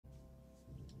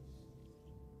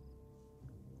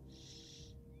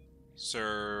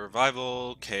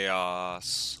Survival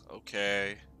chaos.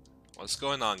 Okay. What's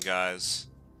going on, guys?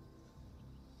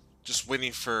 Just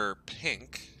waiting for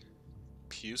Pink.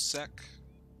 Pusek?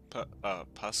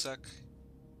 Pusek?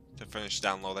 To finish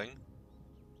downloading.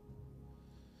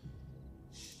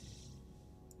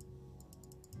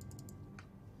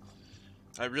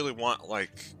 I really want,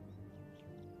 like...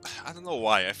 I don't know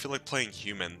why. I feel like playing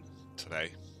human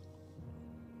today.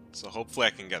 So hopefully I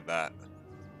can get that.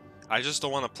 I just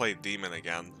don't want to play demon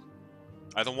again.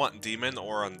 I don't want demon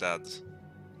or undead.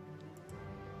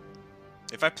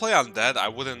 If I play undead, I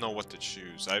wouldn't know what to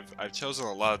choose. I've chosen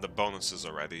a lot of the bonuses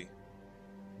already.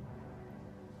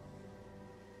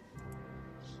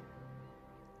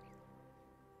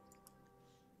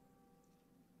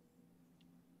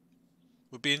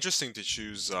 Would be interesting to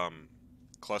choose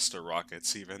cluster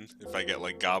rockets even if I get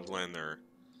like goblin or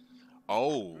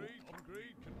oh.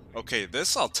 Okay,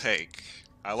 this I'll take.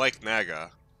 I like Naga.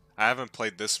 I haven't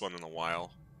played this one in a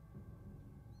while.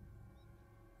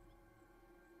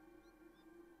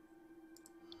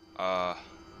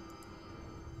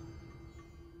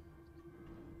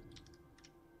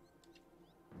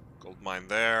 Gold mine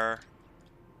there.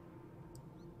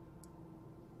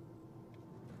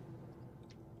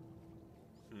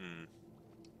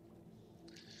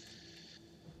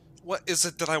 What is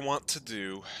it that I want to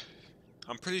do?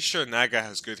 I'm pretty sure Naga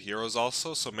has good heroes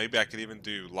also, so maybe I could even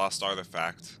do Lost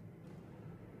Artifact.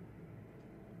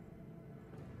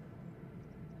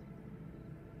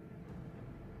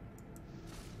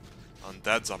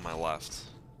 Undead's on my left.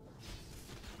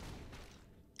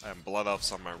 And Blood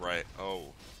Elf's on my right.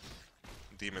 Oh.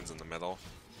 Demon's in the middle.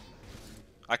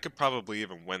 I could probably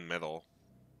even win middle.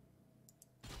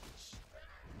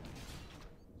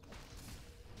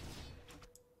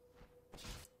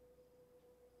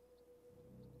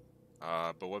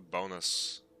 But what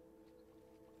bonus?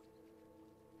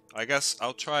 I guess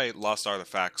I'll try Lost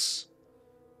Artifacts.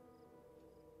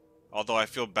 Although I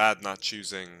feel bad not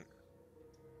choosing...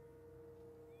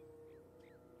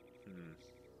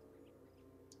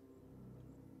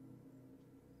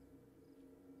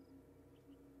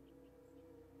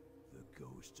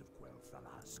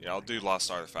 Yeah, I'll do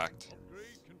Lost Artifact.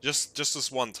 Just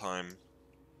this one time.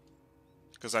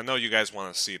 Because I know you guys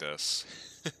want to see this.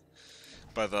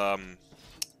 But,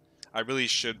 I really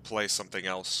should play something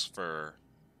else for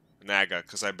Naga,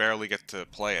 because I barely get to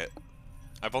play it.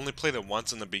 I've only played it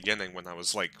once in the beginning when I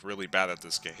was, like, really bad at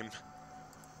this game. I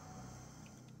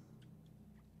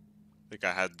think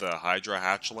I had the Hydra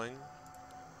Hatchling.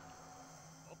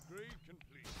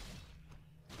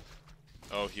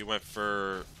 Oh, he went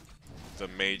for the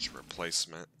Mage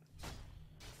replacement.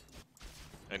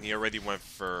 And he already went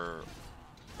for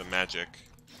the Magic.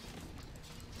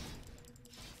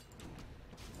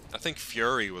 I think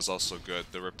Fury was also good,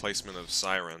 the replacement of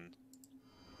Siren.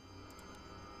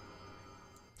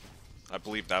 I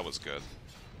believe that was good.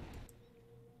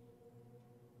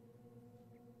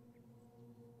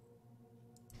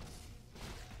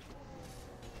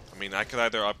 I mean, I could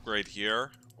either upgrade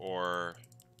here, or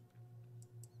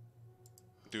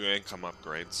do income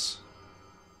upgrades.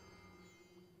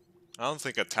 I don't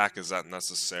think attack is that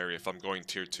necessary if I'm going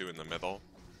tier 2 in the middle.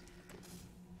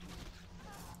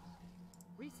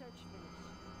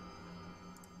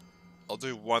 I'll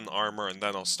do 1 armor and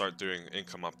then I'll start doing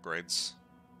income upgrades.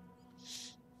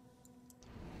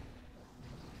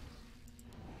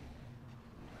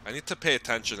 I need to pay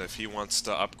attention if he wants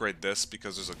to upgrade this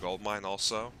because there's a gold mine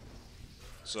also.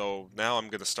 So now I'm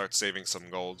gonna start saving some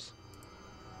gold.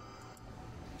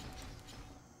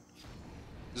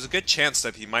 There's a good chance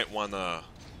that he might want to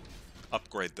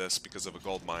upgrade this because of a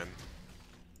gold mine.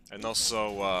 And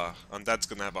also, Undead's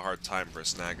gonna have a hard time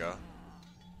versus Naga.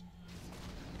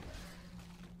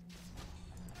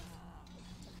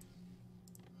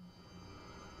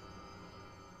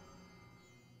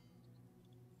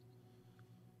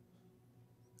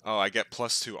 Oh, I get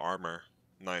 +2 armor.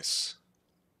 Nice.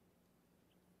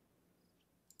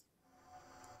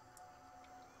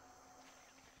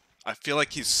 I feel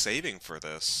like he's saving for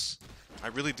this. I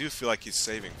really do feel like he's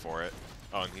saving for it.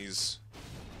 Oh, and he's...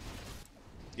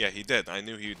 Yeah, he did. I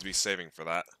knew he would be saving for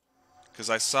that. Because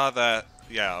I saw that...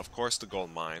 Yeah, of course the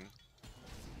gold mine.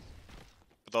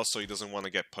 But also he doesn't want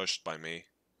to get pushed by me.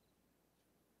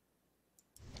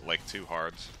 Like, too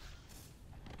hard.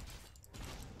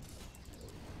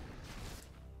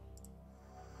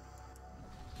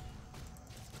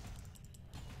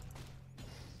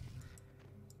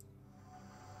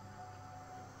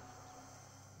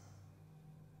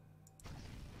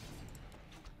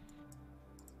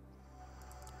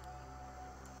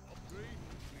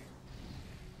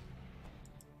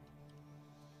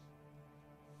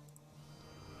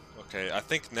 Okay, I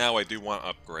think now I do want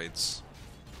upgrades.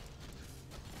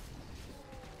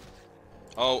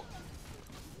 Oh!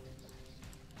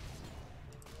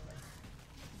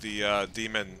 The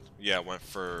demon, yeah, went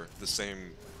for the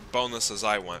same bonus as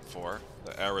I went for.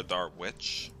 The Aerodart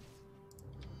Witch.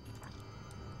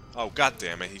 Oh, god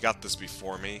damn it, he got this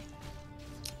before me.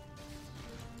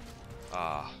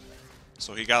 Ah.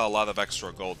 So he got a lot of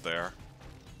extra gold there.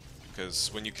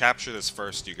 Because when you capture this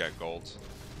first, you get gold.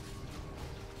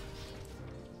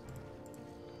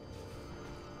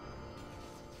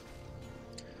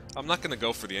 I'm not gonna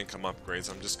go for the income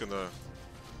upgrades, I'm just gonna...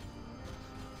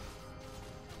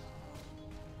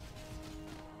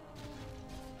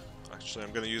 Actually,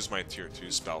 I'm gonna use my tier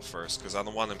 2 spell first, because I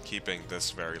don't want him keeping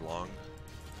this very long.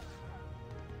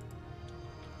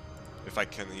 If I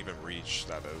can even reach,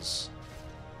 that is.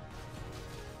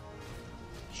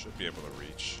 Should be able to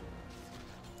reach.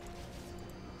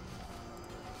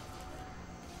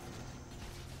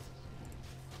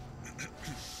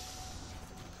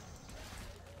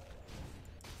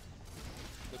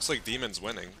 Looks like Demon's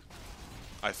winning,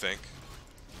 I think.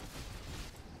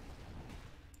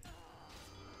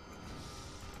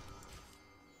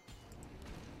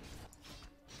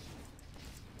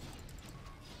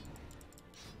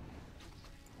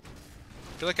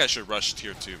 I feel like I should rush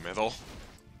tier 2 middle,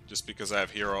 just because I have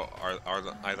hero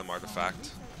item artifact.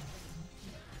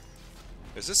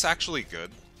 Is this actually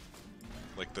good?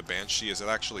 Like the Banshee, is it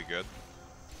actually good?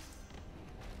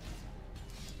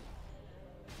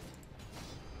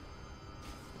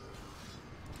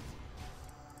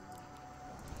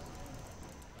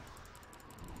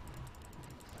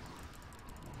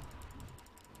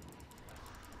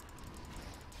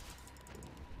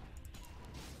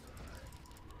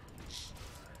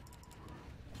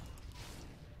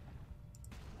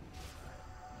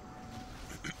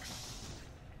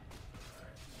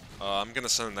 I'm gonna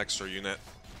send an extra unit,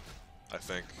 I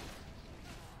think.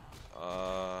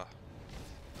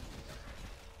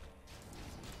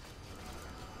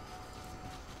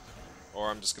 Or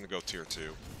I'm just gonna go tier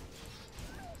 2.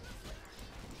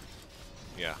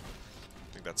 Yeah,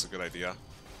 I think that's a good idea.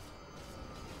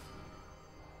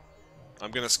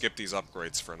 I'm gonna skip these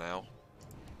upgrades for now.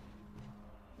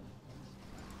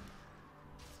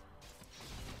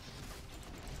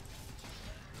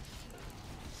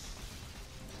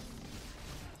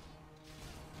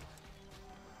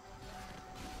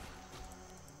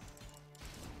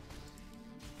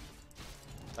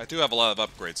 I do have a lot of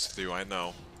upgrades to do, I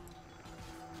know.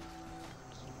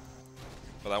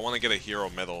 But I want to get a hero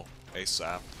middle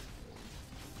ASAP.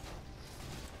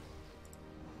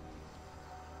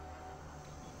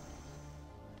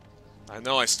 I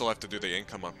know I still have to do the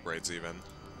income upgrades even.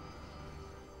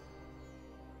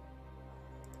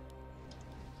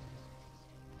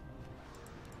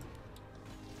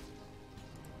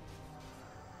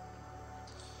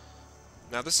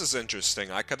 Now this is interesting.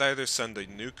 I could either send the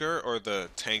nuker or the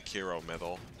tank hero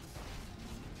middle.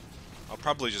 I'll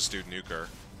probably just do nuker.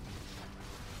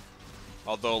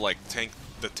 Although, like,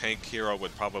 the tank hero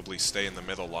would probably stay in the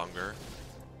middle longer.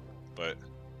 But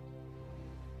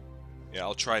yeah,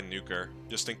 I'll try nuker,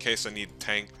 just in case I need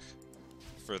tank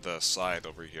for the side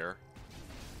over here.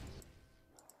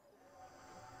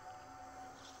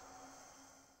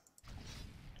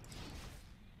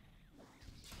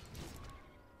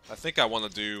 I think I want to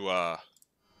do,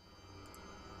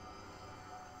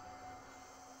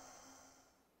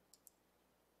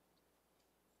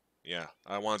 yeah,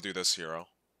 I want to do this hero.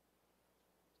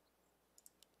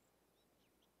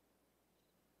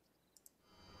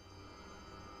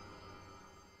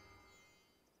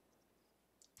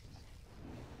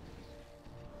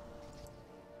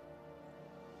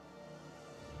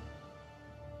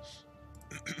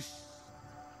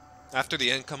 After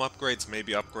the income upgrades,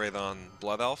 maybe upgrade on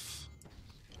Blood Elf.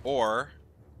 Or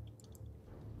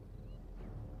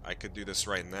I could do this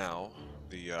right now,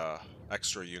 the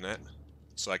extra unit,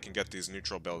 so I can get these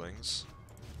neutral buildings.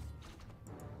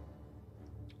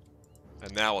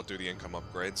 And now I'll do the income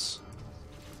upgrades.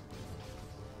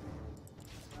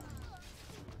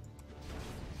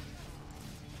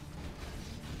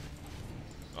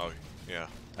 Oh, yeah.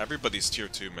 Everybody's tier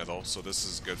 2 middle, so this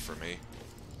is good for me.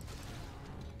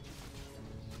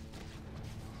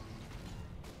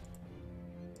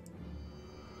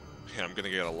 Yeah, I'm gonna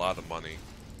get a lot of money.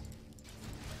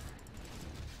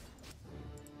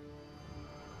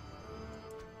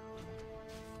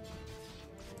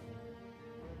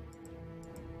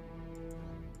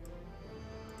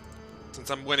 Since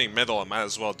I'm winning middle, I might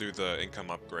as well do the income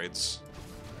upgrades.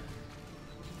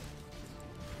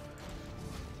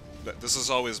 This is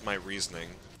always my reasoning.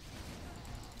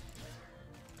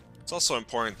 It's also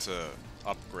important to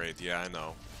upgrade, yeah, I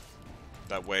know.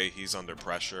 That way he's under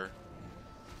pressure.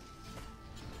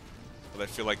 But I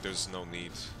feel like there's no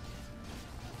need.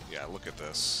 Yeah, look at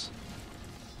this.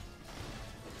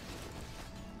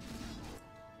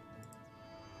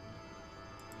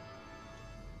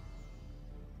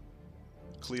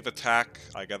 Cleave attack,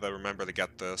 I gotta remember to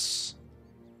get this.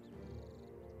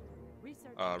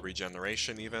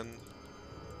 Regeneration even.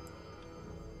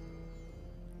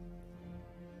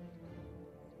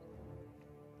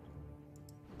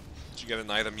 Did you get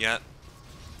an item yet?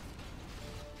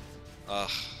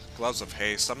 Gloves of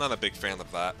Haste, I'm not a big fan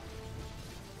of that.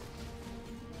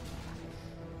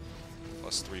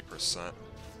 Plus 3%.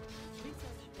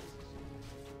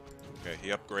 Okay, he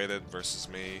upgraded versus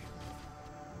me.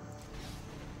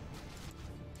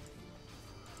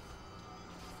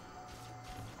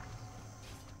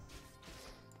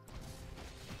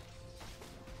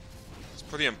 It's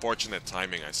pretty unfortunate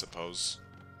timing, I suppose.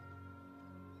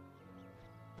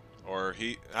 Or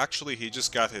he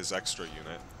just got his extra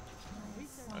unit,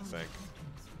 I think.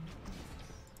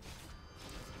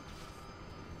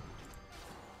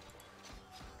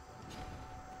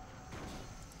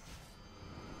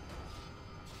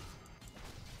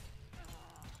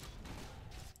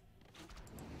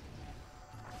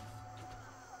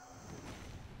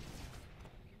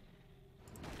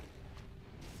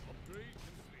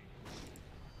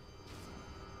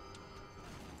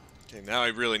 Okay, now I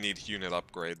really need unit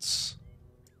upgrades.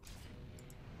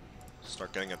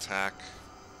 Start getting attack.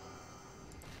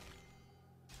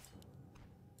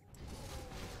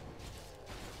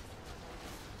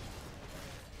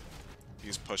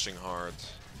 He's pushing hard.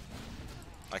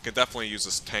 I could definitely use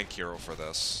this tank hero for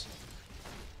this.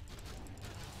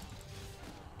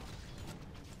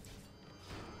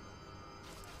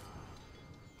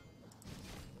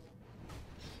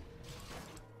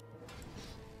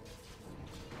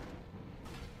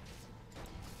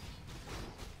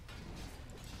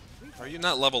 Are you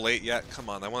not level 8 yet? Come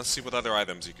on, I want to see what other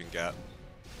items you can get.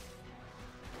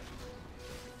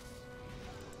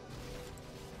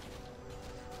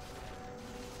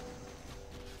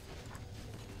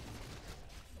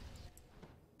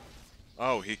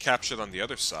 Oh, he captured on the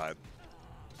other side.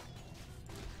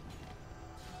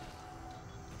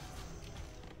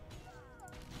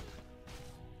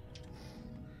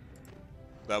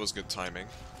 That was good timing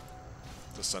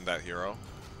to send that hero.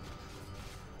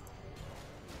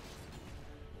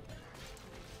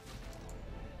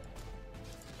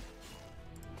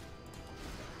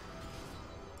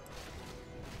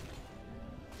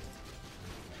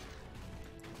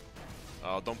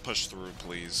 Oh, don't push through,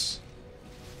 please.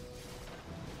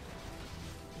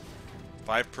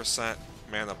 5%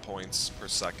 mana points per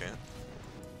second.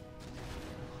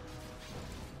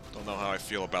 Don't know how I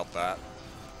feel about that.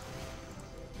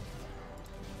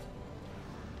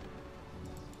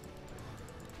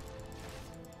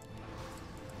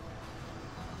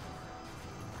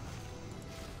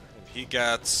 And he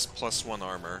gets +1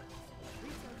 armor.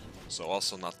 So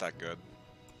also not that good.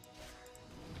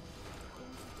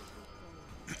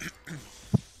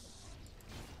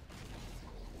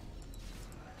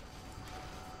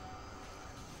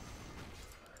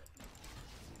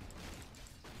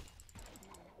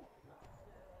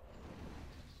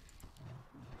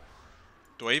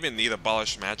 Do I even need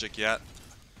Abolish Magic yet?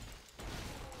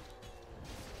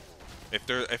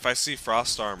 If I see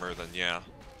Frost Armor, then yeah.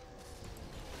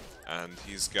 And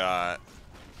he's got...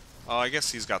 Oh, I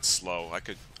guess he's got Slow. I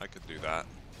could do that.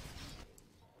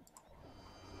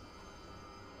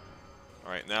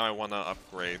 Alright, now I want to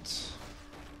upgrade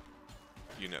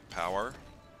unit power.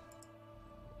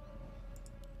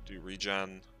 Do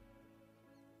regen.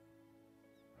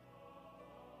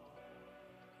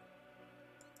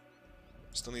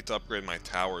 Still need to upgrade my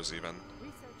towers even.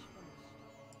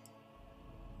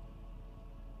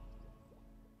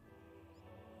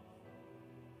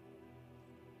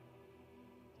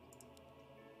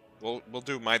 We'll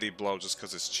do Mighty Blow just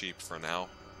because it's cheap for now.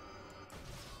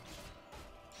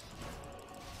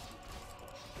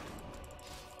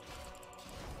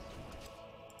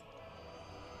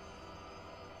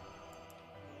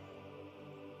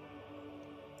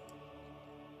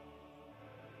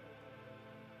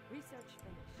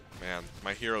 Man,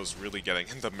 my hero's really getting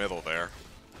in the middle there.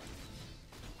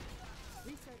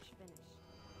 Research finished.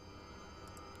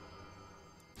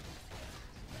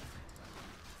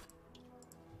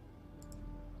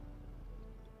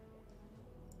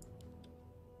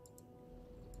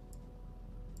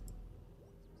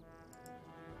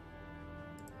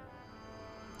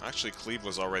 Actually, Cleave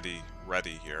was already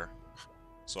ready here,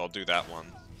 so I'll do that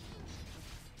one.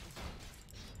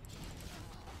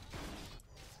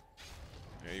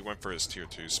 Yeah, he went for his tier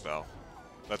 2 spell.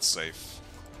 That's safe,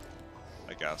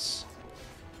 I guess.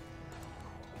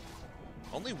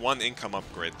 Only one income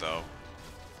upgrade, though.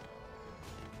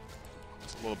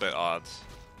 It's a little bit odd.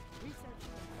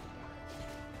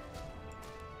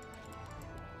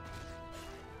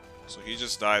 So he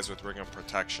just dies with Ring of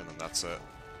Protection, and that's it.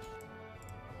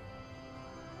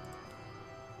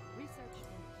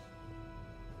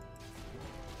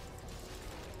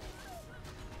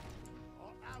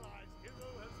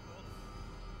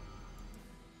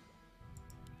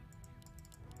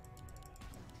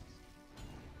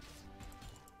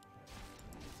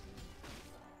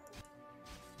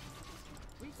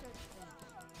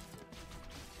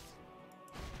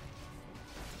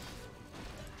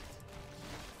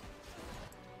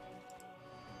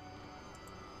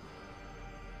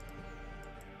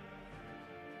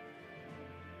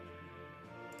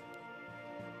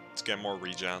 Let's get more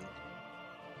regen.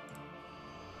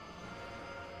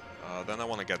 Then I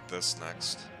want to get this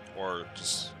next. Or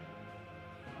just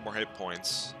more hit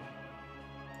points.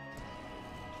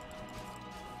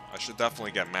 I should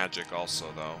definitely get magic also,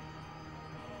 though.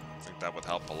 I think that would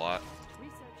help a lot.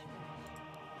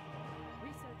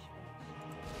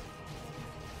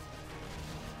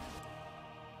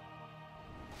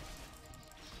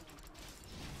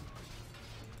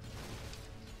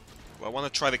 Do I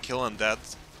want to try to kill undead?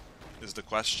 Is the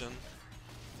question.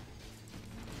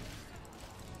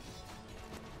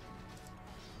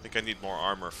 I think I need more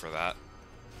armor for that.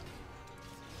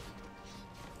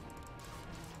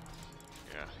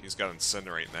 Yeah, he's got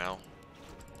Incinerate now.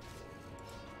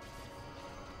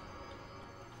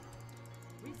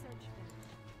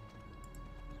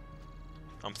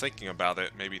 I'm thinking about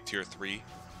it, maybe tier 3.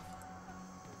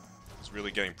 He's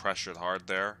really getting pressured hard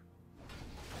there.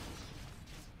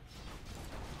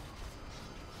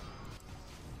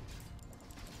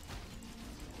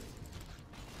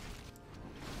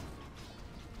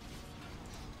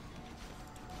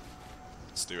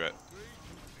 Let's do it.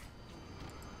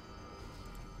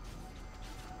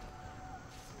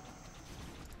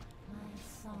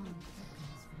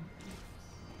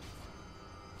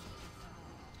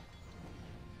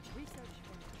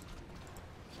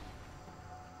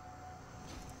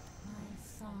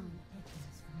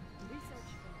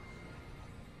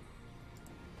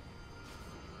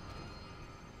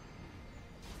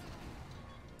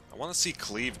 I want to see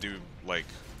Cleave do, like,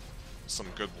 some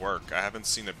good work. I haven't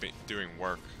seen it doing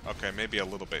work. Okay, maybe a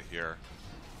little bit here.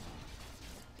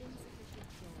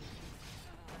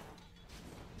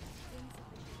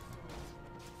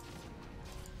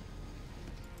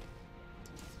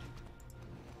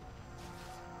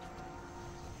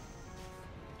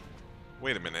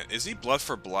 Wait a minute, is he blood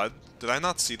for blood? Did I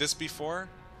not see this before?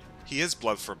 He is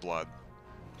blood for blood.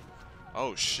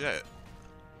 Oh shit.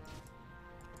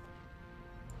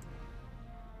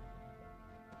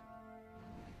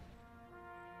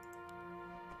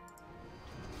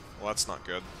 Well, that's not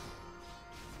good.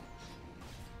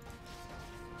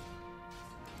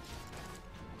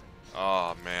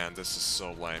 Oh man, this is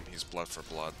so lame. He's blood for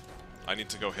blood. I need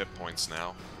to go hit points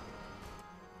now.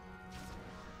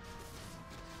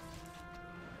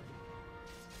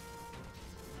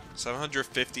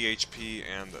 $750 HP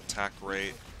and attack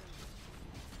rate.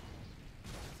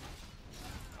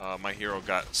 My hero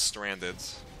got stranded.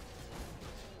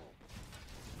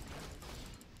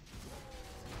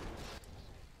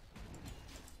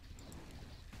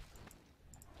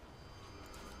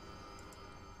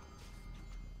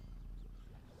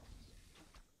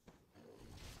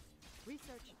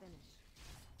 Research finished.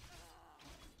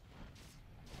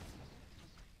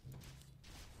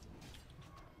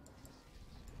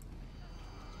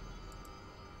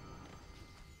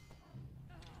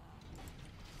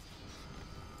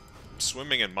 I'm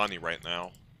swimming in money right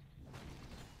now.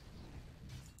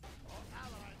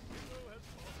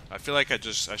 I feel like I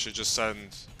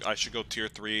should go tier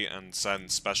 3 and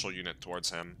send special unit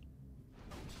towards him.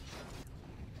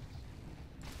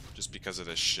 Just because of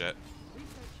this shit.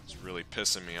 It's really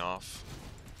pissing me off.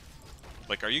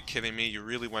 Like, are you kidding me? You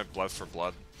really went blood for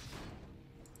blood?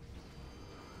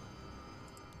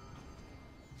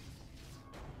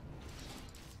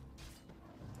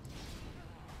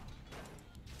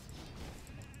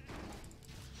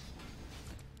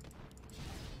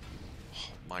 Oh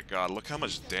my god, look how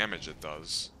much damage it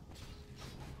does.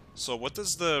 So what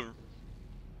does the...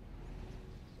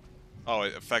 Oh,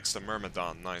 it affects the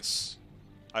Myrmidon, nice.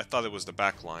 I thought it was the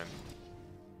backline.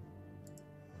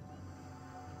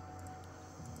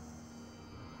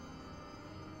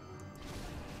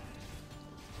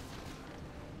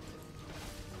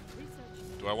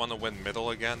 Do I want to win middle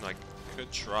again? I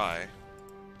could try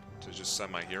to just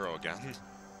send my hero again.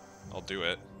 I'll do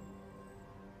it.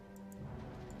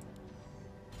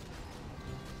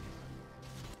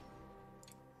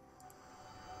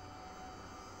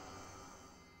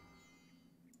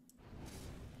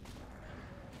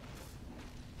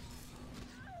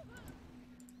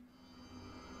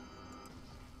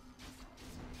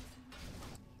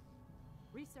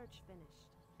 Research finished.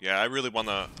 Yeah, I really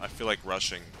wanna... I feel like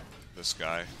rushing this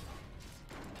guy.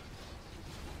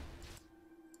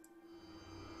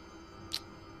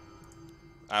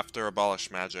 After Abolish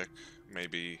Magic,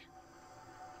 maybe...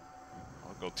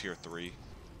 I'll go tier 3.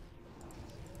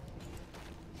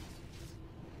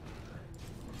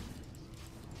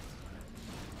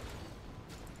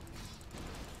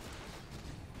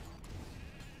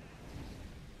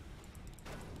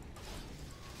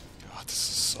 God, this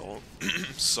is so...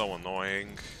 so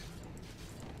annoying.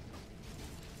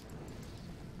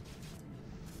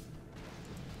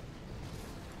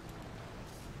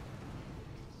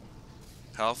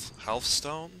 Health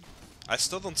Stone? I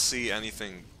still don't see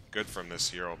anything good from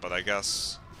this hero, but I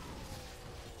guess...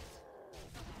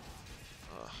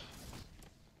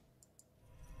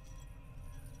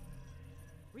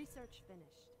 Research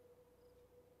finished.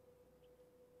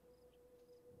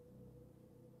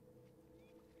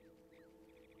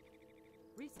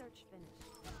 Research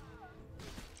finished.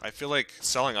 I feel like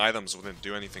selling items wouldn't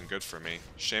do anything good for me.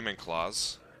 Shaman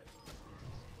Claws.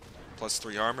 Plus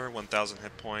 3 armor, 1000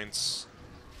 hit points.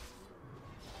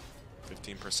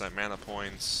 15% mana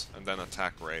points, and then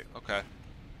attack rate. Okay.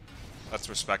 That's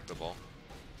respectable.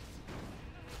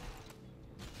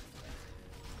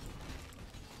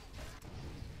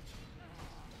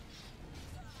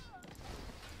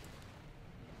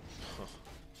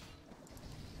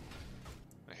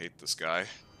 I hate this guy.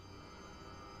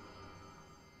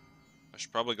 I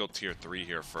should probably go tier 3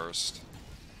 here first.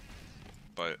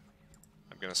 But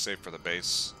I'm gonna save for the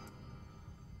base.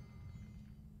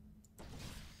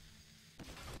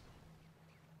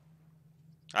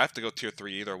 I have to go tier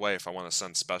 3 either way if I want to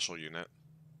send special unit.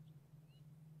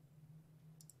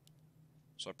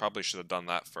 So I probably should have done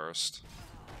that first.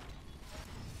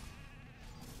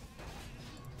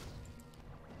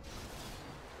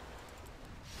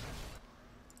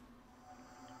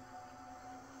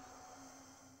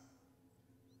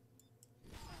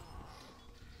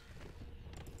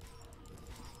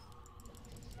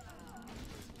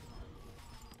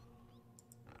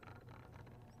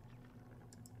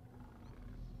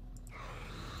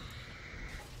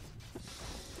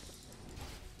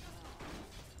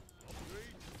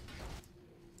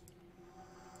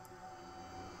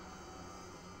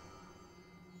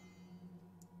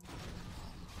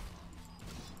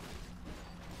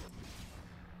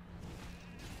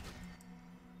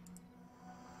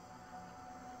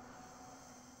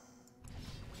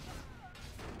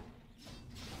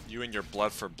 You and your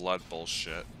blood for blood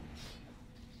bullshit.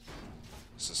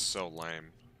 This is so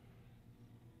lame.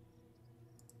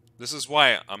 This is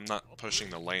why I'm not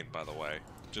pushing the lane, by the way.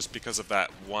 Just because of that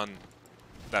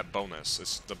that bonus.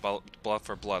 It's the blood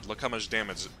for blood. Look how much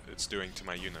damage it's doing to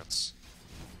my units.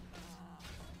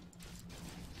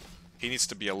 He needs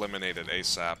to be eliminated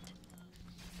ASAP.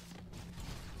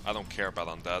 I don't care about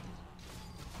undead.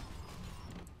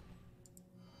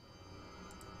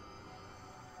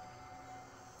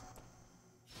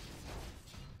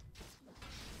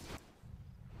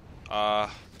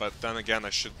 But then again,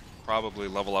 I should probably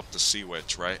level up the Sea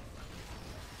Witch, right?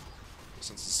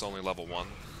 Since it's only level 1.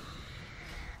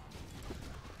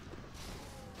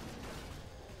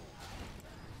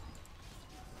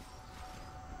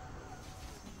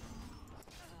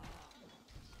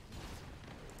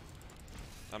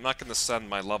 I'm not gonna send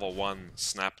my level 1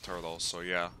 Snap Turtle, so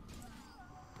yeah.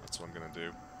 That's what I'm gonna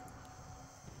do.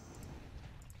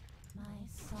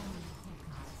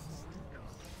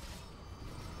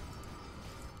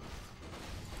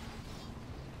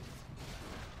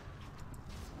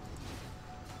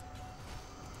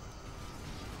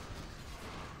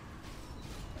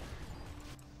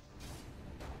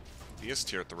 He is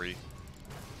tier 3.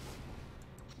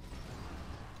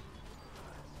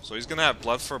 So he's gonna have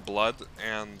blood for blood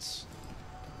and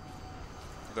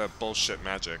the bullshit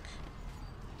magic.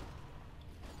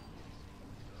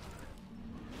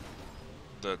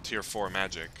 The tier 4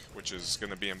 magic, which is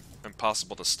gonna be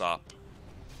impossible to stop.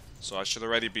 So I should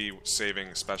already be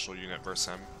saving special unit versus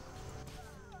him.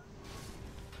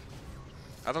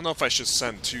 I don't know if I should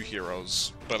send 2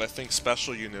 heroes, but I think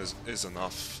special unit is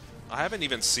enough. I haven't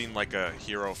even seen like a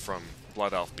hero from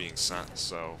Blood Elf being sent,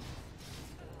 so...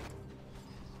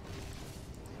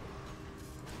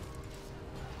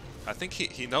 I think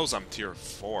he knows I'm tier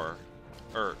 4,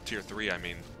 or tier 3 I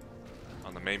mean,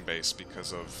 on the main base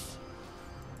because of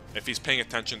If he's paying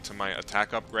attention to my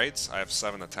attack upgrades, I have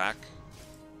 7 attack.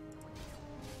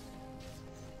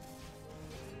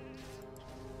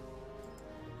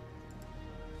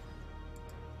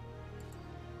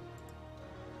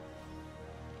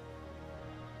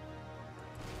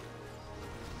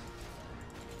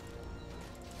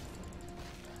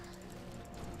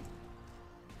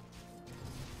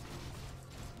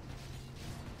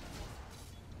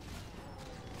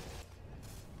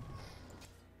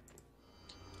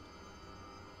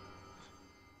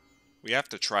 We have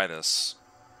to try this.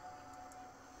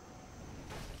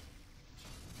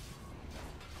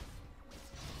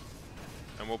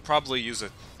 And we'll probably use a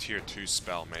tier 2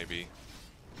 spell, maybe.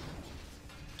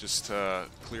 Just to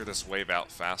clear this wave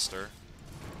out faster.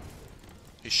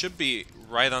 He should be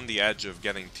right on the edge of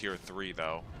getting tier 3,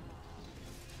 though.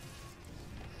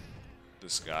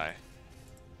 This guy.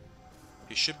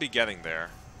 He should be getting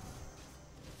there.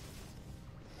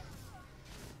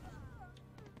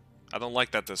 I don't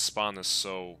like that this spawn is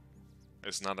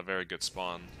not a very good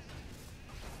spawn.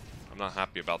 I'm not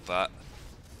happy about that.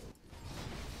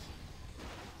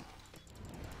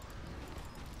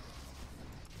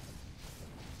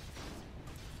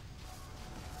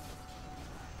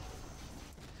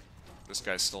 This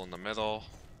guy's still in the middle.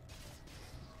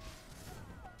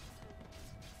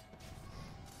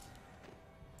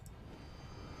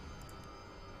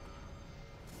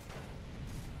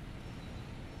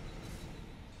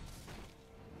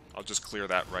 I'll just clear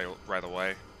that right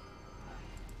away.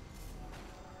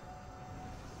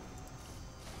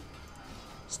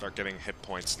 Start getting hit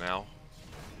points now.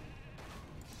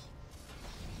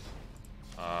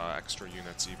 Extra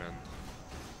units even.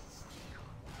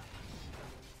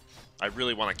 I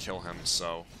really want to kill him,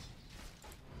 so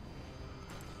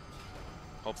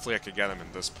hopefully I could get him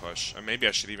in this push. And maybe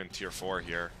I should even tier 4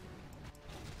 here.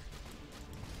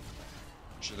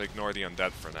 Should ignore the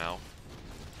undead for now.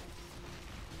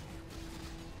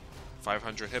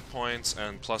 500 hit points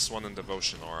and +1 in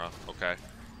devotion aura. Okay.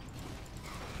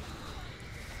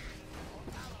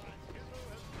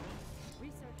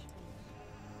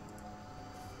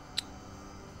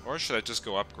 Or should I just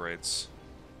go upgrades?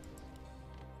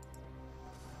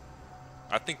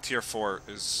 I think tier 4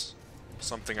 is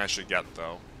something I should get,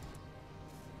 though.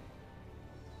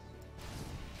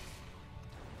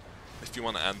 If you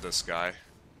want to end this guy.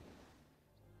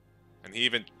 And he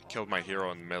even killed my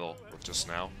hero in the middle just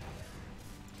now.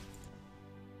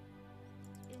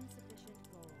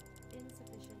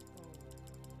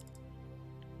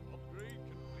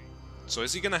 So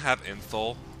is he gonna have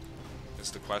Inthul?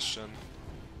 Is the question.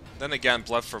 Then again,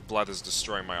 Blood for Blood is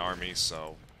destroying my army,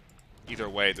 so either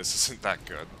way, this isn't that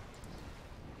good.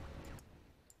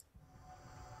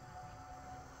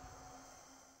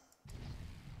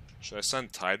 Should I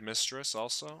send Tide Mistress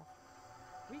also?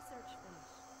 Research finished.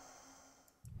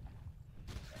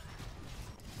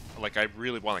 Like, I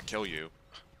really want to kill you.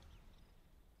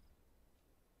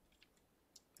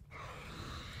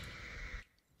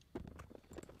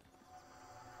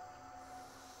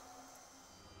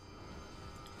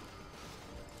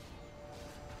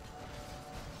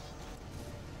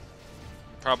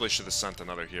 Probably should have sent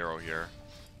another hero here.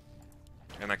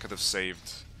 And I could have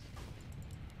saved...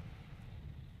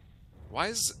 Why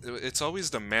is... It's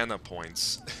always the mana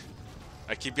points.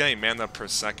 I keep getting mana per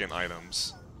second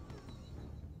items.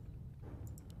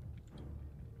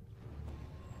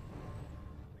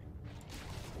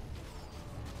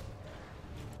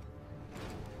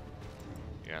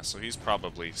 Yeah, so he's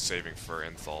probably saving for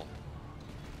Inthul.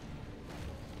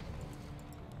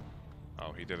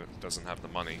 Oh, he doesn't have the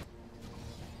money.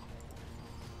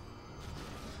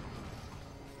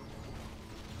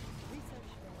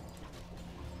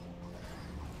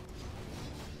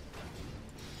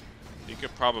 He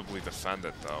could probably defend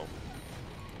it, though.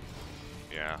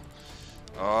 Yeah.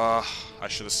 I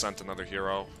should have sent another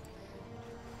hero.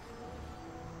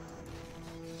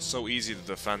 So easy to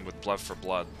defend with Blood for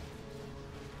Blood.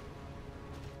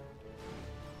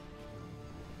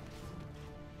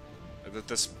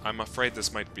 I'm afraid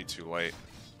this might be too late.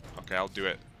 Okay, I'll do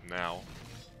it now.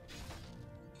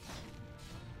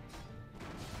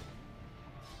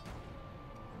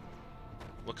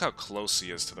 Look how close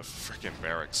he is to the frickin'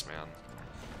 barracks, man.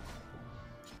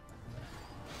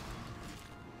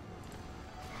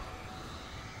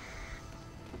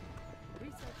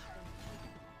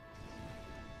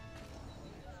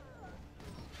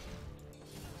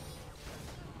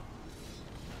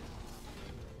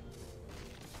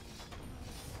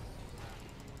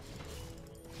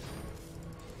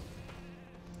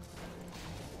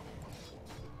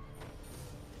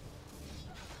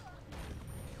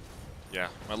 Yeah,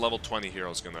 my level 20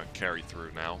 hero is gonna carry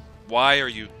through now. Why are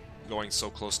you going so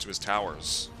close to his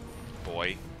towers,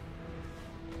 boy.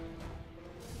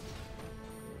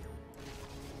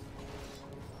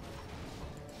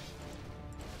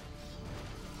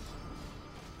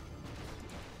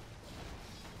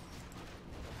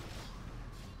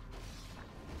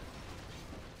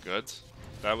 Good.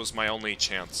 That was my only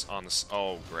chance on this.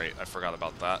 Oh, great. I forgot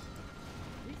about that.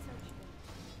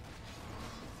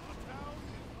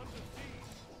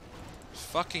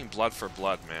 Fucking blood for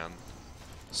blood, man.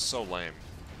 So lame.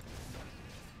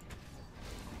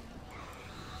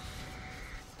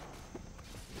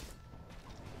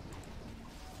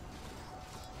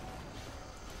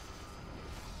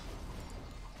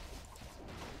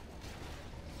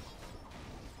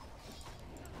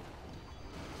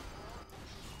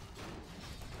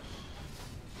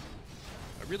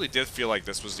 I really did feel like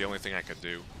this was the only thing I could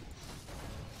do.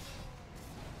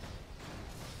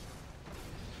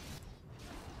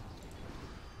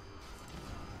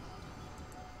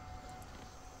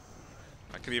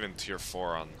 I could even tier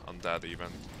 4 on Undead even.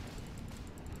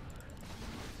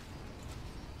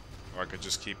 Or I could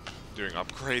just keep doing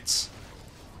upgrades.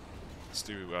 Let's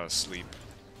do sleep.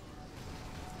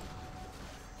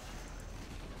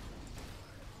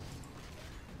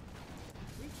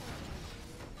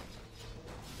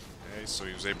 Okay, so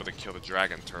he was able to kill the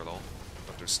dragon turtle,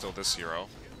 but there's still this hero.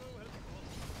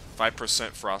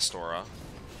 5% Frost Aura.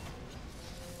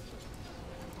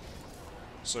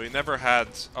 So he never had...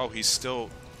 Oh, he's still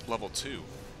level 2.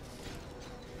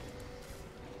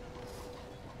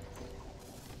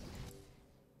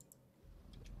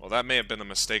 Well, that may have been a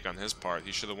mistake on his part.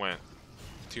 He should have went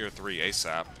tier 3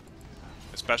 ASAP.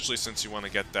 Especially since you want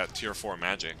to get that tier 4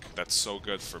 magic. That's so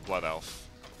good for Blood Elf.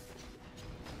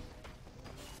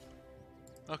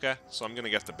 Okay, so I'm gonna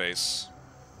get the base.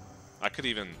 I could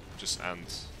even just end...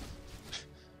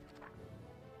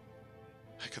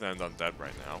 I could end Undead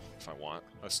right now, if I want.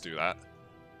 Let's do that.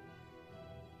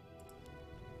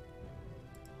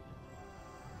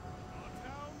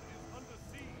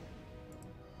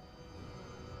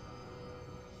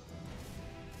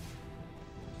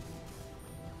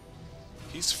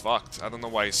 He's fucked. I don't know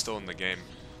why he's still in the game.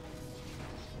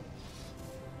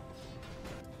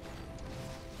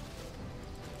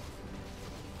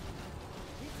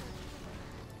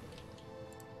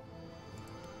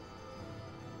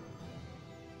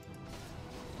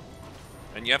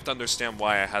 And you have to understand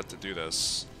why I had to do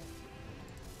this.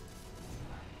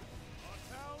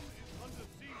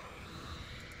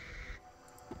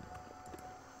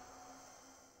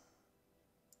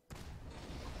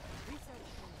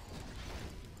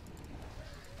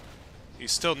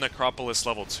 He's still Necropolis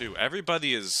level 2.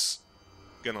 Everybody is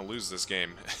gonna lose this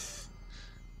game.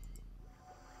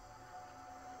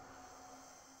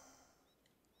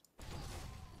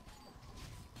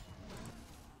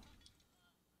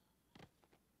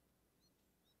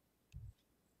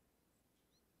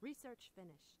 Research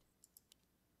finished.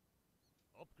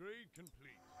 Upgrade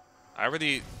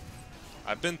complete.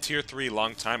 I've been tier 3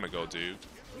 long time ago, dude.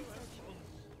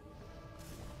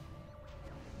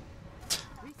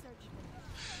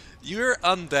 You're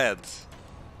undead.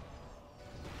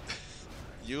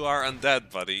 You are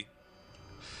undead, buddy.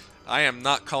 I am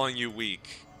not calling you weak.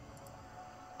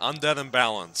 Undead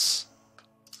imbalance.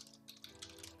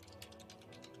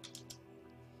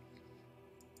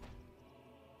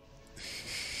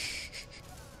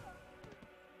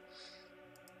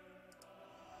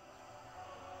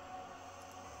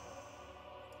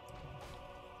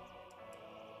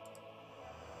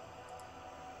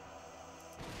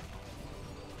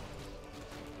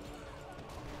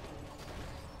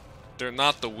 They're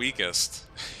not the weakest.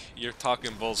 You're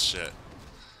talking bullshit.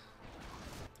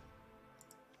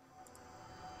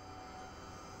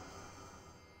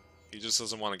 He just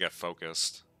doesn't want to get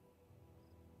focused.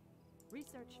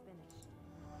 Research finished.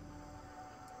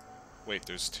 Wait,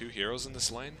 there's 2 heroes in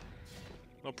this lane?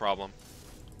 No problem.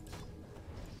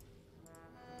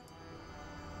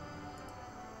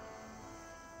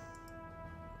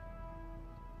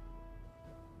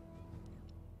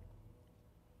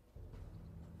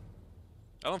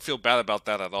 I don't feel bad about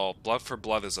that at all. Blood for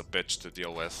blood is a bitch to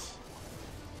deal with.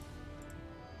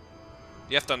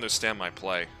 You have to understand my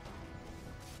play.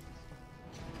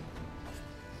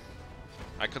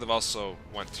 I could have also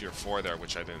went tier 4 there,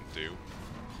 which I didn't do.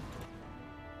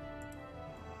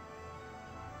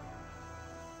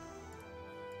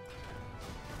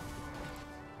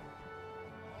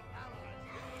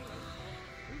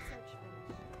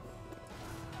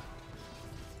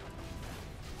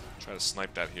 Try to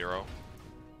snipe that hero.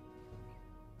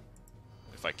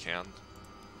 If I can.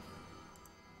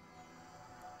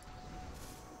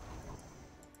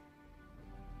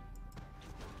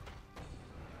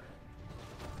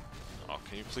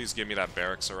 Can you please give me that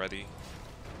barracks already?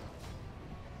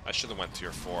 I should have went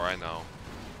tier 4, I know.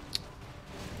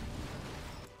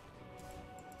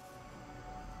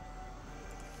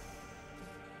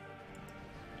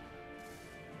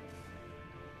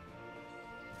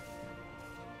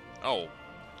 Oh,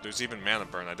 there's even mana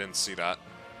burn, I didn't see that.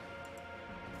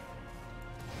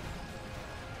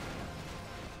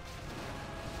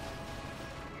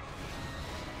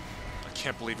 I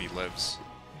can't believe he lives.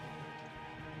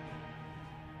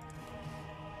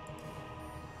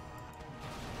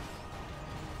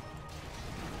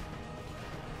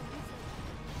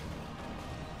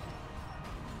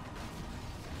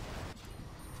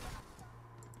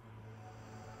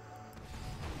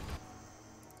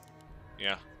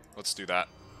 Yeah, let's do that.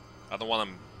 I don't want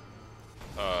him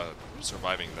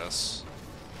surviving this.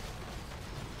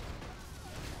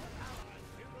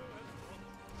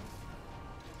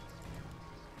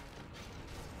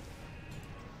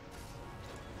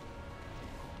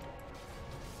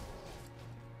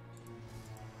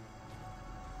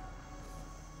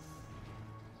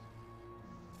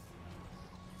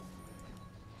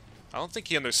 I don't think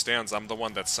he understands I'm the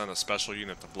one that sent a special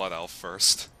unit to Blood Elf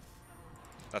first.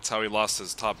 That's how he lost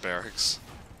his top barracks.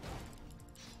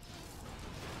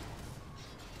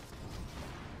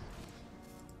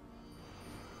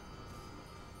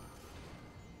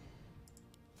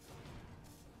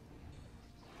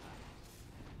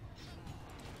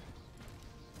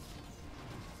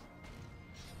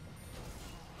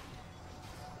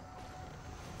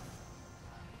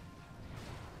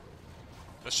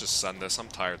 Let's just send this. I'm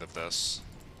tired of this.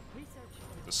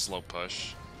 The slow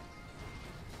push.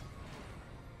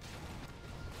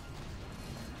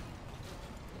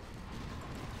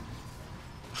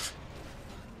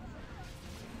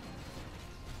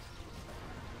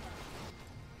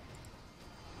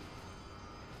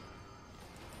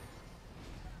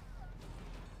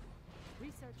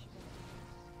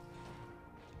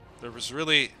 There was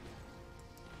really...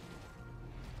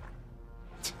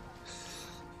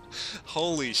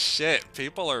 Holy shit,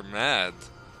 people are mad.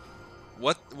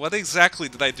 What exactly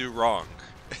did I do wrong?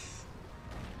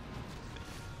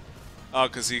 Oh,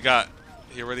 because he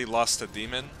already lost a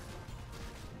demon?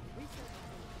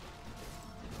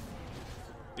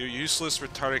 You useless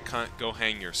retarded cunt, go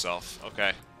hang yourself.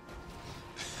 Okay.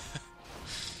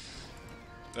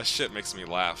 That shit makes me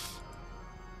laugh.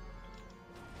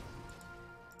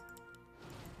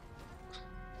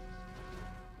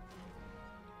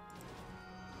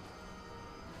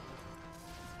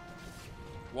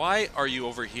 Why are you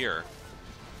over here?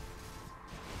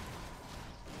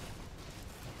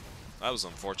 That was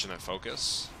unfortunate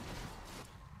focus.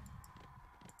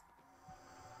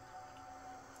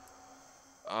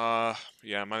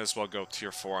 Yeah, might as well go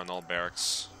tier 4 on all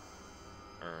barracks.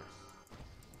 Or,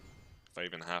 if I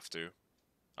even have to.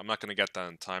 I'm not gonna get that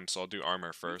in time, so I'll do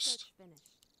armor first.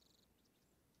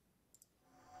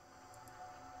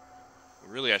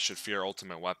 Really, I should fear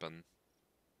ultimate weapon.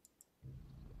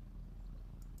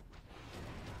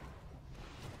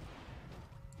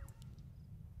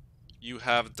 You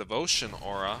have Devotion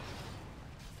Aura.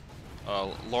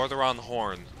 Lordaeron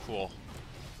Horn. Cool.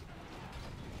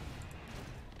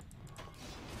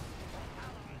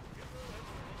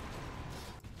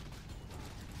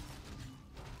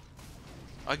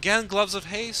 Again, Gloves of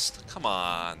Haste? Come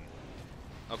on.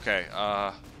 Okay,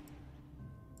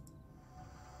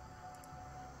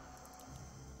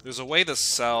 there's a way to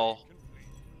sell...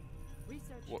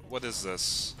 What is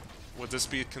this? Would this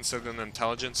be considered an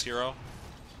intelligence hero?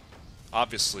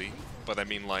 Obviously, but I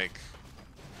mean like...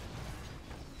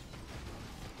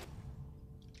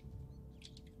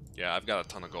 Yeah, I've got a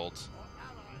ton of gold.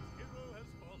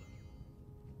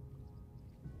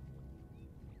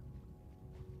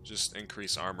 Just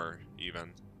increase armor,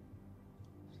 even.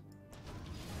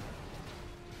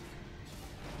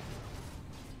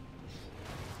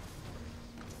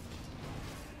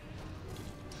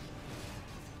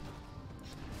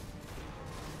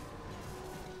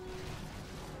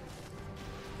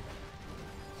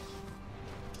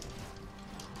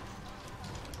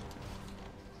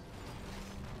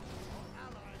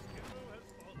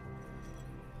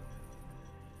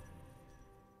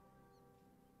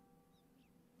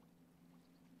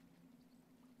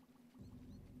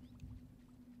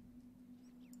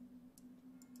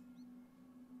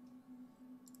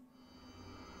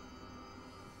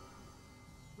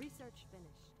 Research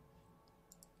finished.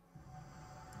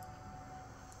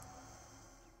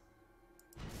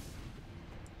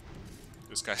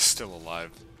 This guy's still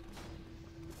alive.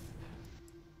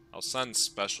 I'll send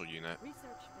special unit. Research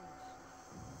finished.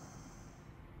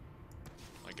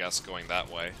 I guess going that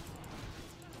way.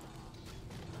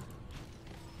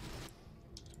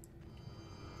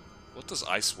 What does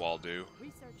Ice Wall do?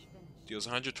 Research finished. Deals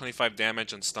 125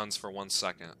 damage and stuns for 1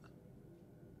 second.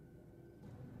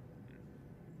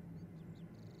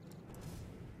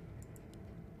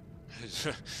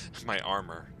 My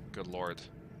armor. Good lord.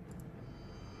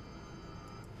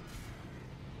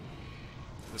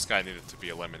 This guy needed to be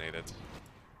eliminated.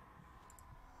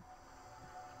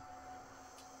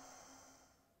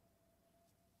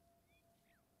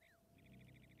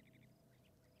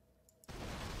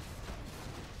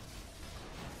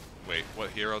 Wait, what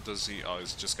hero does he... Oh,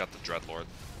 he's just got the Dreadlord.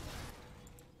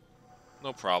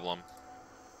 No problem.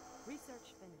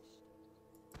 Research finished.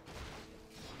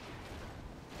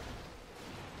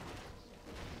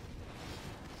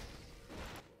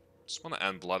 Just want to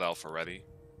end Blood Elf already.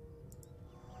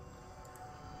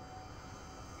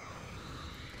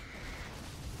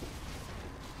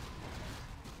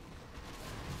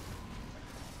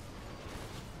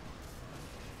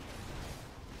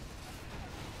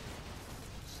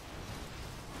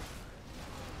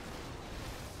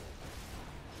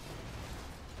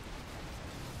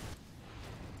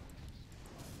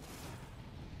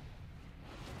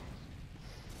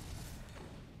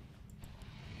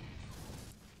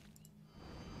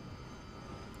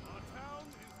 Our town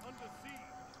is under siege.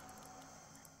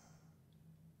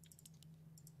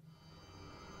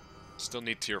 Still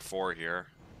need tier 4 here.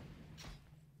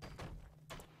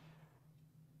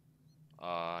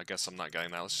 I guess I'm not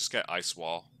getting that. Let's just get Ice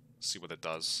Wall. See what it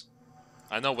does.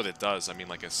 I know what it does. I mean,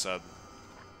 like I said.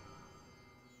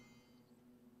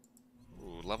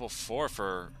 Ooh, level 4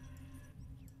 for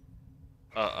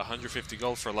 150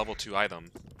 gold for a level 2 item.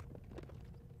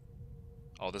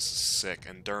 Oh, this is sick.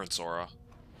 Endurance Aura.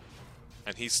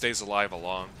 And he stays alive a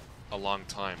long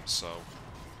time, so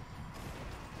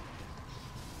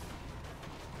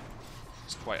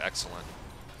it's quite excellent.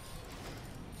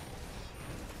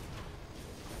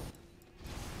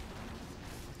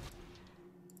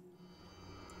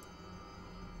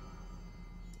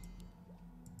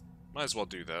 Might as well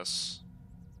do this.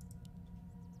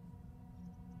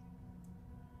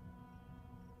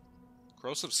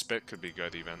 Corrosive Spit could be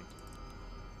good, even.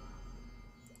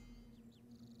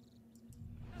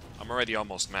 I'm already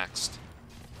almost maxed.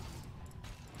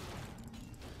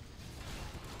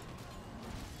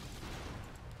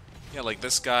 Yeah, like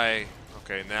this guy...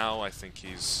 Okay, now I think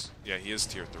he's... Yeah, he is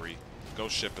tier 3.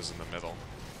 Ghost Ship is in the middle.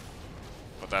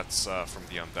 But that's from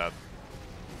the Undead.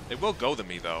 It will go to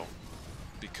me, though.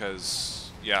 Because,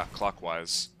 yeah,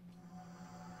 clockwise.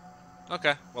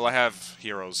 Okay, well I have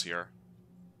heroes here.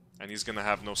 And he's gonna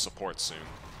have no support soon.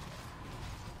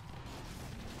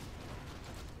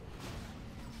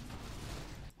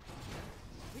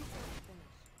 Research finished.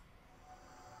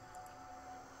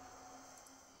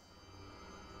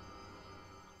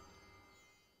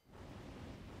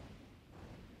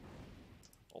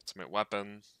 Ultimate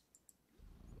weapon.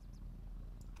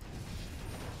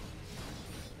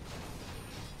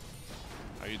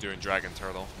 How you doing, Dragon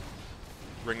Turtle?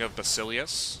 Ring of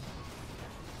Basilius.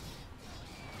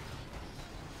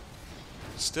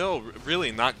 Still,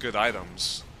 really not good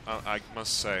items, I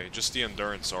must say. Just the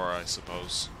Endurance Aura, I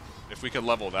suppose. If we could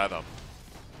level that up.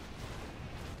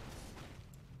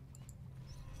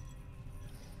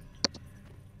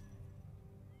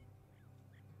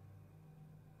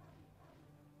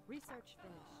 Research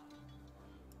finished.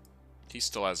 He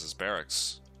still has his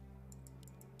barracks.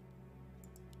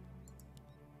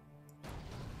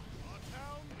 Our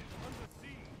town is under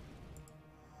siege.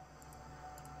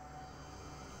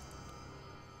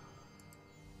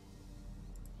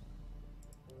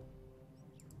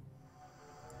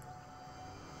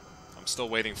 I'm still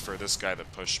waiting for this guy to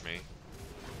push me.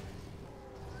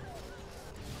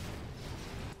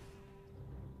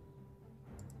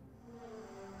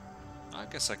 I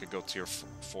guess I could go tier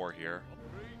 4 here.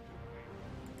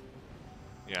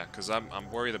 Yeah, because I'm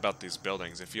worried about these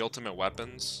buildings. If the ultimate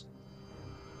weapons...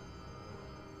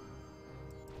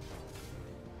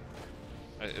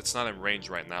 It's not in range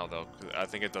right now, though. I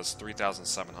think it does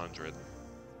 3,700.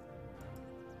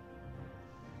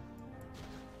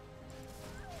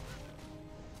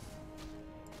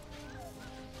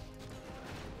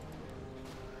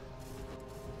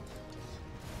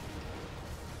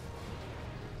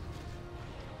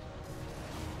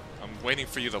 I'm waiting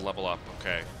for you to level up.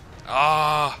 Okay.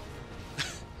 Ah!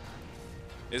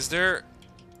 Is there,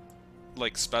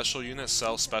 like, special unit,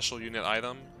 sell special unit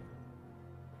item?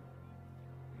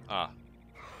 Ah.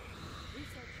 Research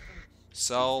finished.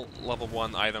 Sell level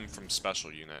 1 item from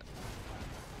special unit.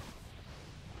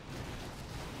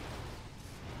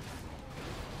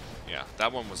 Yeah,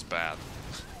 that one was bad.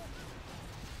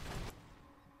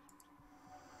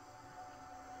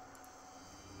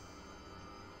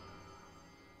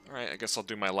 Alright, I guess I'll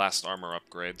do my last armor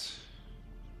upgrade.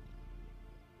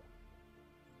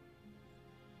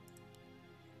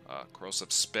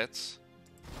 Corrosive Spit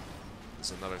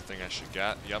is another thing I should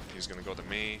get. Yep, he's gonna go to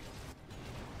me.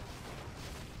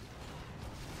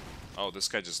 Oh, this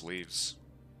guy just leaves.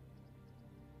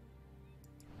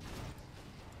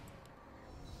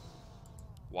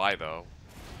 Why though?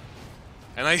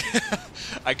 And I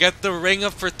I get the Ring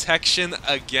of Protection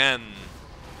again.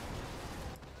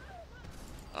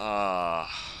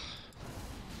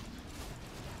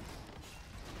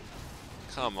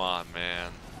 Come on,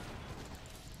 man.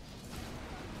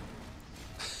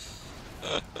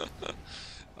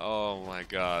 Oh my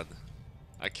god.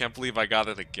 I can't believe I got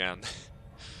it again.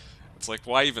 It's like,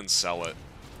 why even sell it?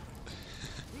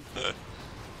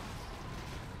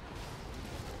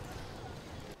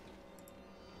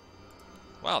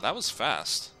 Wow, that was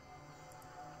fast.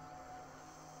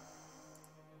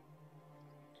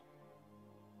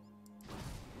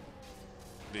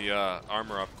 The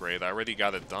armor upgrade, I already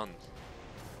got it done.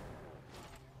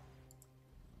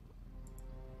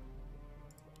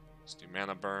 Let's do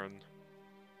mana burn.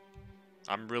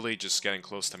 I'm really just getting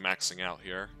close to maxing out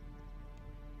here.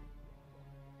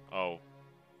 Oh.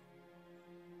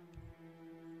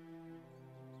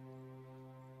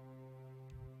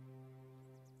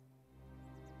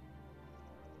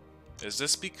 Is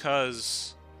this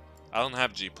because... I don't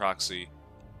have G-Proxy,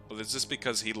 but is this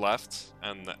because he left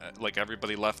and, like,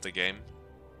 everybody left the game?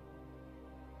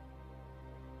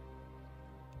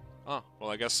 Oh, well,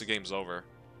 I guess the game's over.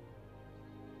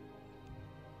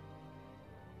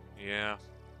 Yeah.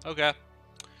 Okay.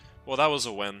 Well, that was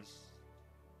a win.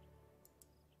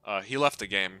 He left the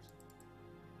game.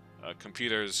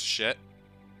 Computer's shit.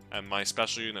 And my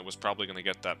special unit was probably going to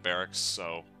get that barracks,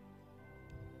 so...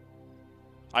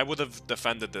 I would have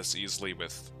defended this easily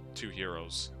with 2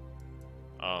 heroes.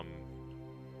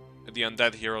 The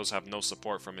undead heroes have no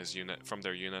support from his unit, from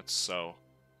their units, so...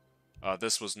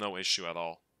 this was no issue at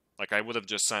all. Like, I would have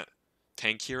just sent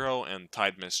Tank Hero and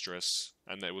Tide Mistress,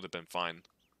 and it would have been fine.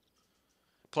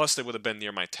 Plus, they would have been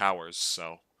near my towers,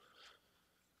 so...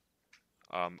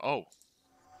 oh.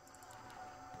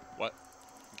 What?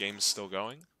 Game's still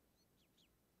going?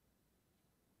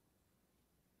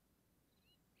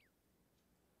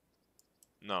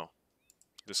 No.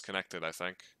 Disconnected, I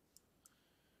think.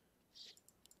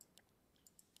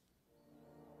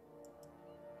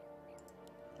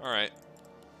 Alright.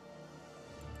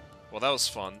 Well, that was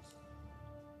fun.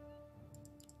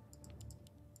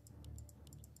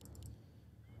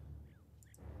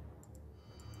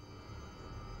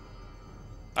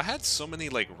 I had so many,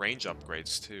 like, range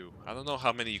upgrades, too. I don't know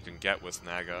how many you can get with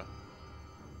Naga.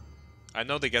 I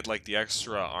know they get, like, the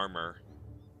extra armor.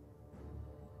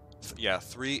 Yeah,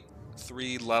 three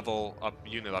level up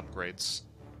unit upgrades.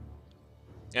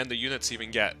 And the units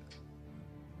even get...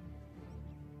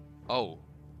 Oh,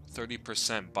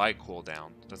 30% buy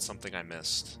cooldown. That's something I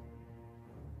missed.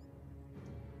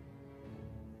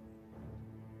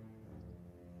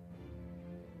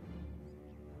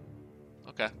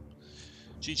 Okay.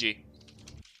 GG.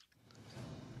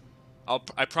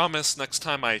 I promise next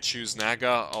time I choose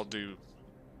Naga, I'll do...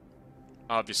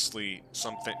 Obviously,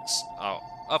 something...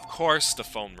 of course the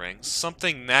phone rings.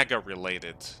 Something Naga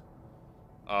related.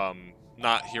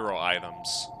 Not hero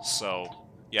items. So,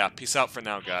 yeah, peace out for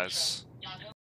now, guys.